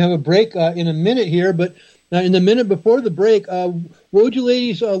show here. We're going to have a break in a minute here, but in the minute before the break, what would you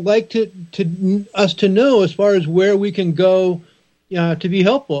ladies like us to know as far as where we can go to be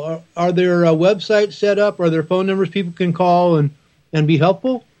helpful? Are there websites set up? Are there phone numbers people can call and be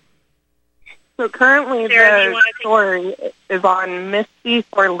helpful? So currently Sarah, the story is on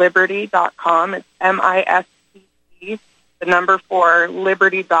mistyforliberty.com. It's MISTE, the number 4,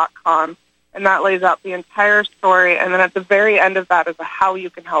 liberty.com. And that lays out the entire story. And then at the very end of that is a how you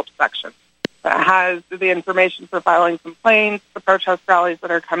can help section. That has the information for filing complaints, the protest rallies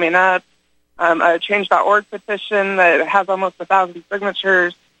that are coming up, a change.org petition that has almost 1,000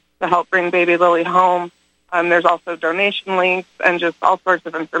 signatures. to help bring baby Lily home. There's also donation links and just all sorts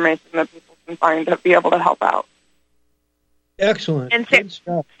of information that people can find to be able to help out. Excellent. And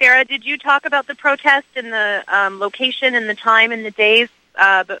Sarah, did you talk about the protest and the location and the time and the days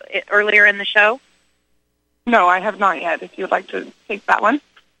earlier in the show? No, I have not yet, if you'd like to take that one.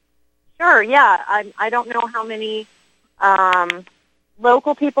 Sure, yeah. I don't know how many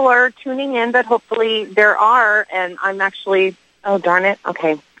local people are tuning in, but hopefully there are, and I'm actually, oh, darn it.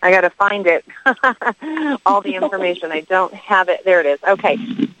 Okay, I got to find it. All the information. I don't have it. There it is. Okay,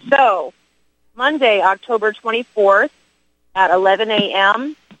 so Monday, October 24th at 11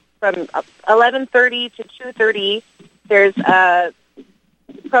 a.m. from 11:30 to 2:30, there's a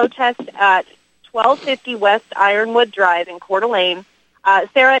protest at 1250 West Ironwood Drive in Coeur d'Alene.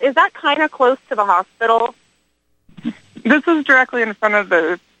 Sarah, is that kind of close to the hospital? This is directly in front of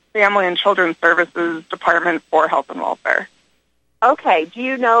the Family and Children's Services Department for Health and Welfare. Okay. Do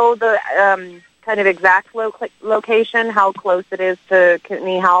you know the kind of exact location, how close it is to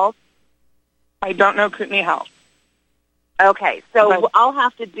Kootenai Health? I don't know Kootenai Health. Okay. So I'll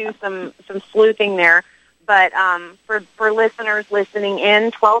have to do some sleuthing there. But for listeners listening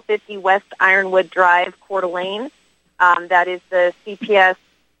in, 1250 West Ironwood Drive, Coeur d'Alene, that is the CPS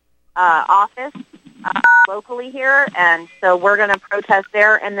office locally here, and so we're going to protest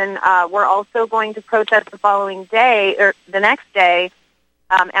there, and then we're also going to protest the following day, or the next day,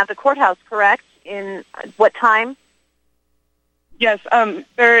 at the courthouse, correct? In what time? Yes,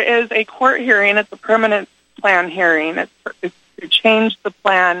 there is a court hearing. It's a permanent plan hearing. It's to change the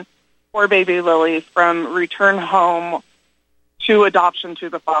plan for baby Lily from return home to adoption to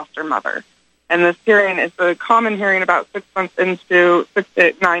the foster mother. And this hearing is a common hearing about 6 to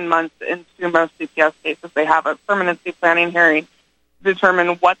 9 months into most CPS cases. They have a permanency planning hearing to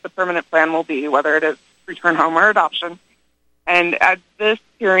determine what the permanent plan will be, whether it is return home or adoption. And at this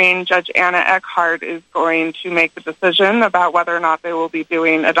hearing, Judge Anna Eckhart is going to make the decision about whether or not they will be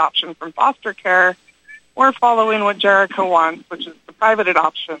doing adoption from foster care or following what Jerica wants, which is the private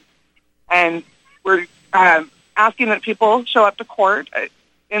adoption. And we're asking that people show up to court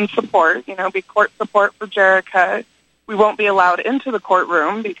in support, be court support for Jerica. We won't be allowed into the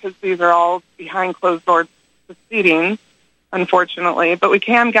courtroom because these are all behind closed doors proceedings, unfortunately. But we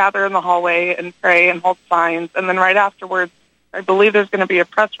can gather in the hallway and pray and hold signs. And then right afterwards, I believe there's going to be a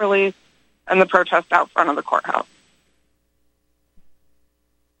press release and the protest out front of the courthouse.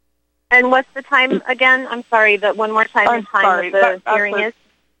 And what's the time again? I'm sorry, one more time, the time of the hearing is?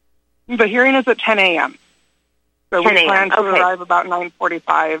 The hearing is at 10 a.m. So 10 we plan to okay. arrive about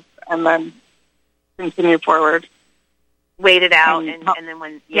 9:45 and then continue forward. Wait it out, and then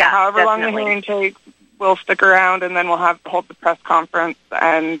when... Yeah, however definitely. long the hearing takes, we'll stick around, and then we'll hold the press conference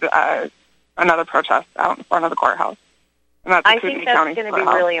and another protest out in front of the courthouse. And that's I think that's going to be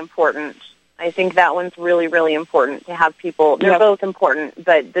really important. I think that one's really, really important to have people. They're both important,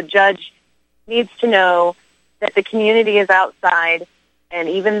 but the judge needs to know that the community is outside, and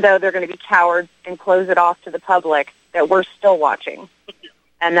even though they're going to be cowards and close it off to the public, that we're still watching.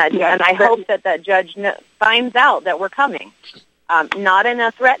 And that, and I hope that judge finds out that we're coming. Not in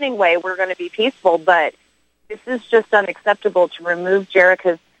a threatening way. We're going to be peaceful, but this is just unacceptable to remove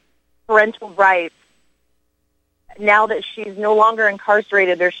Jerica's parental rights. Now that she's no longer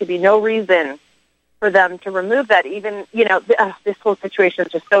incarcerated, there should be no reason for them to remove that. Even, this whole situation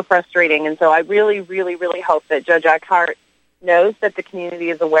is just so frustrating. And so I really, really, really hope that Judge Eckhart knows that the community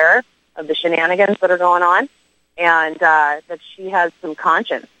is aware of the shenanigans that are going on, and that she has some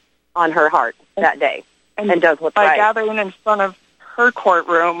conscience on her heart that day and does what's right. By gathering in front of her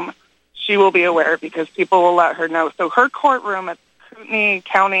courtroom, she will be aware because people will let her know. So her courtroom at Kootenai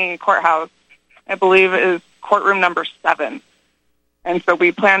County Courthouse, I believe, is courtroom number 7. And so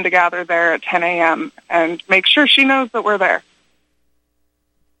we plan to gather there at 10 a.m. and make sure she knows that we're there.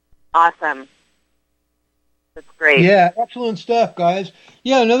 Awesome. That's great. Yeah, excellent stuff, guys.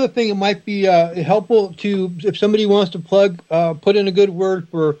 Yeah, another thing it might be helpful to, if somebody wants to put in a good word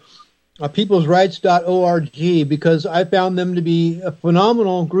for peoplesrights.org, because I found them to be a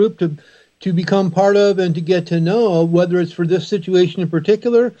phenomenal group to become part of and to get to know, whether it's for this situation in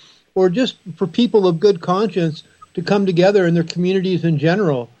particular or just for people of good conscience to come together in their communities in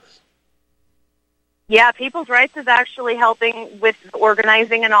general. Yeah, People's Rights is actually helping with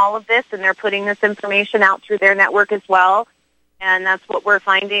organizing and all of this, and they're putting this information out through their network as well. And that's what we're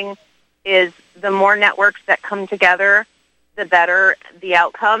finding is the more networks that come together, the better the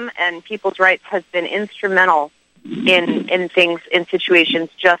outcome. And People's Rights has been instrumental in things, in situations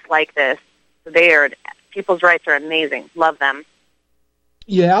just like this. So People's Rights are amazing. Love them.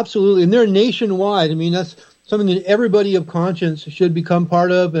 Yeah, absolutely. And they're nationwide. I mean, that's something that everybody of conscience should become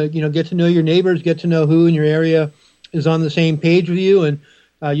part of. Get to know your neighbors, get to know who in your area is on the same page with you, and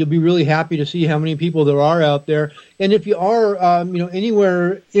you'll be really happy to see how many people there are out there. And if you are,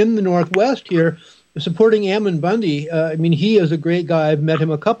 anywhere in the Northwest here, supporting Ammon Bundy, he is a great guy. I've met him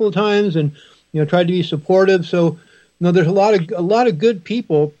a couple of times, and tried to be supportive. So, there's a lot of good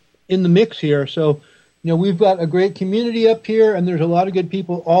people in the mix here. So, we've got a great community up here, and there's a lot of good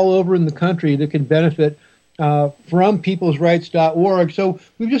people all over in the country that can benefit from peoplesrights.org. So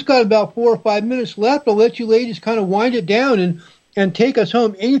we've just got about 4 or 5 minutes left. I'll let you ladies kind of wind it down and take us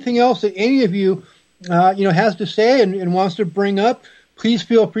home. Anything else that any of you, has to say and wants to bring up, please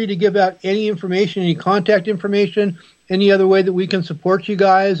feel free to give out any information, any contact information, any other way that we can support you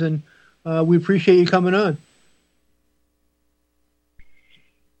guys. And we appreciate you coming on.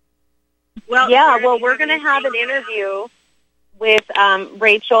 Well, we're going to have an interview with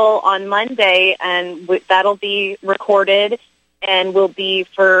Rachel on Monday, and that'll be recorded and will be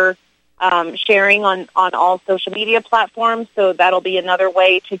for sharing on all social media platforms. So that'll be another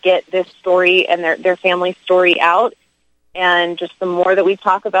way to get this story and their family story out. And just the more that we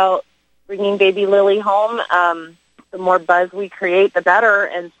talk about bringing baby Lily home, the more buzz we create, the better.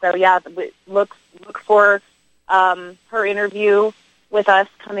 And so, look for her interview with us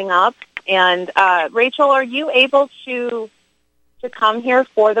coming up. And Rachel, are you able to come here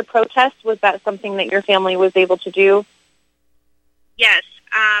for the protest? Was that something that your family was able to do? Yes.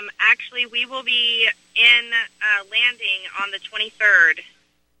 Actually, we will be in landing on the 23rd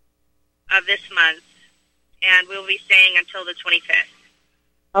of this month, and we'll be staying until the 25th.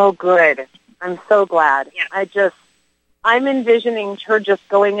 Oh, good. I'm so glad. Yeah. I'm envisioning her just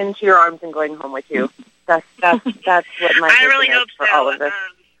going into your arms and going home with you. That's what my I really hope for so. all of this.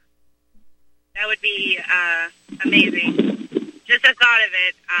 That would be amazing. Just the thought of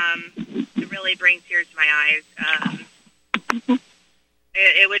it really brings tears to my eyes.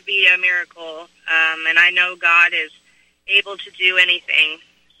 It would be a miracle, and I know God is able to do anything.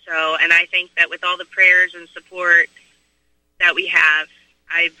 So, and I think that with all the prayers and support that we have,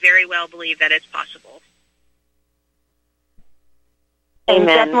 I very well believe that it's possible. Amen.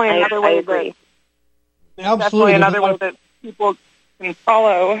 Definitely another way agree. Definitely another way that people can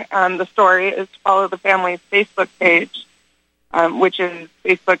follow the story is to follow the family's Facebook page, which is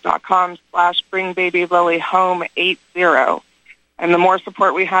facebook.com/bringbabylilyhome80. And the more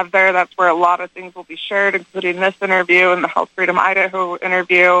support we have there, that's where a lot of things will be shared, including this interview and the Health Freedom Idaho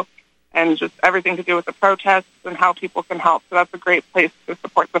interview, and just everything to do with the protests and how people can help. So that's a great place to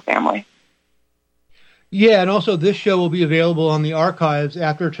support the family. Yeah, and also this show will be available on the archives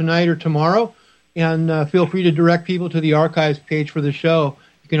after tonight or tomorrow. And feel free to direct people to the archives page for the show.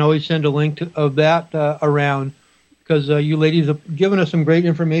 You can always send a link of that around, because you ladies have given us some great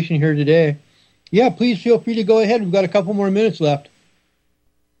information here today. Yeah, please feel free to go ahead. We've got a couple more minutes left.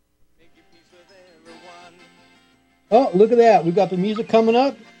 Oh, look at that. We've got the music coming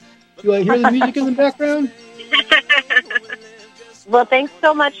up. Do I hear the music in the background? Well, thanks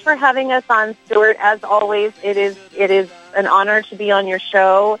so much for having us on, Stewart. As always, it is an honor to be on your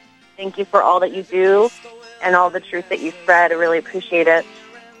show. Thank you for all that you do and all the truth that you spread. I really appreciate it.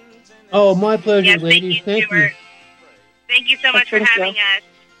 Oh, my pleasure, yes, ladies. Thank you. Thank you so much for having us.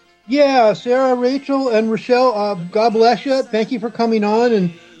 Yeah, Serra, Rachel, and Rachelle, God bless you. Thank you for coming on,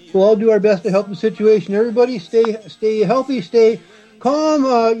 and we'll all do our best to help the situation. Everybody stay healthy, stay calm,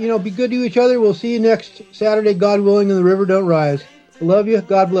 be good to each other. We'll see you next Saturday, God willing, and the river don't rise. I love you.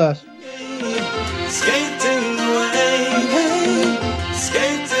 God bless.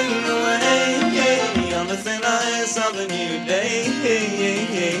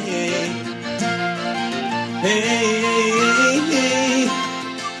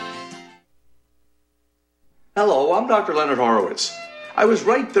 Hello, I'm Dr. Leonard Horowitz. I was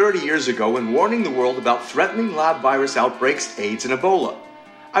right 30 years ago in warning the world about threatening lab virus outbreaks, AIDS, and Ebola.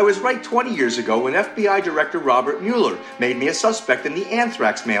 I was right 20 years ago when FBI Director Robert Mueller made me a suspect in the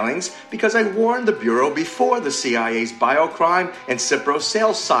anthrax mailings because I warned the Bureau before the CIA's biocrime and Cipro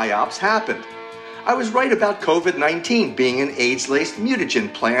sales psyops happened. I was right about COVID-19 being an AIDS-laced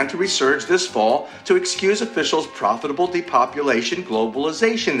mutagen planned to resurge this fall to excuse officials' profitable depopulation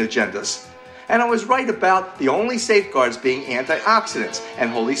globalization agendas. And I was right about the only safeguards being antioxidants and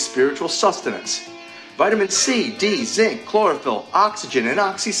holy spiritual sustenance. Vitamin C, D, zinc, chlorophyll, oxygen, and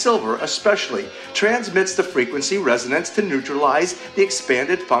oxysilver especially transmits the frequency resonance to neutralize the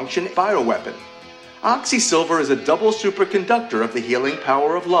expanded function bioweapon. Oxysilver is a double superconductor of the healing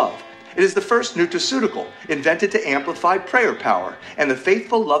power of love. It is the first nutraceutical invented to amplify prayer power and the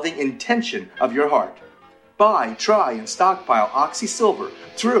faithful, loving intention of your heart. Buy, try, and stockpile Oxysilver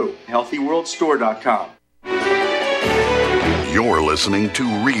through HealthyWorldStore.com. You're listening to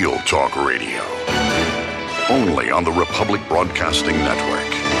Real Talk Radio, only on the Republic Broadcasting Network.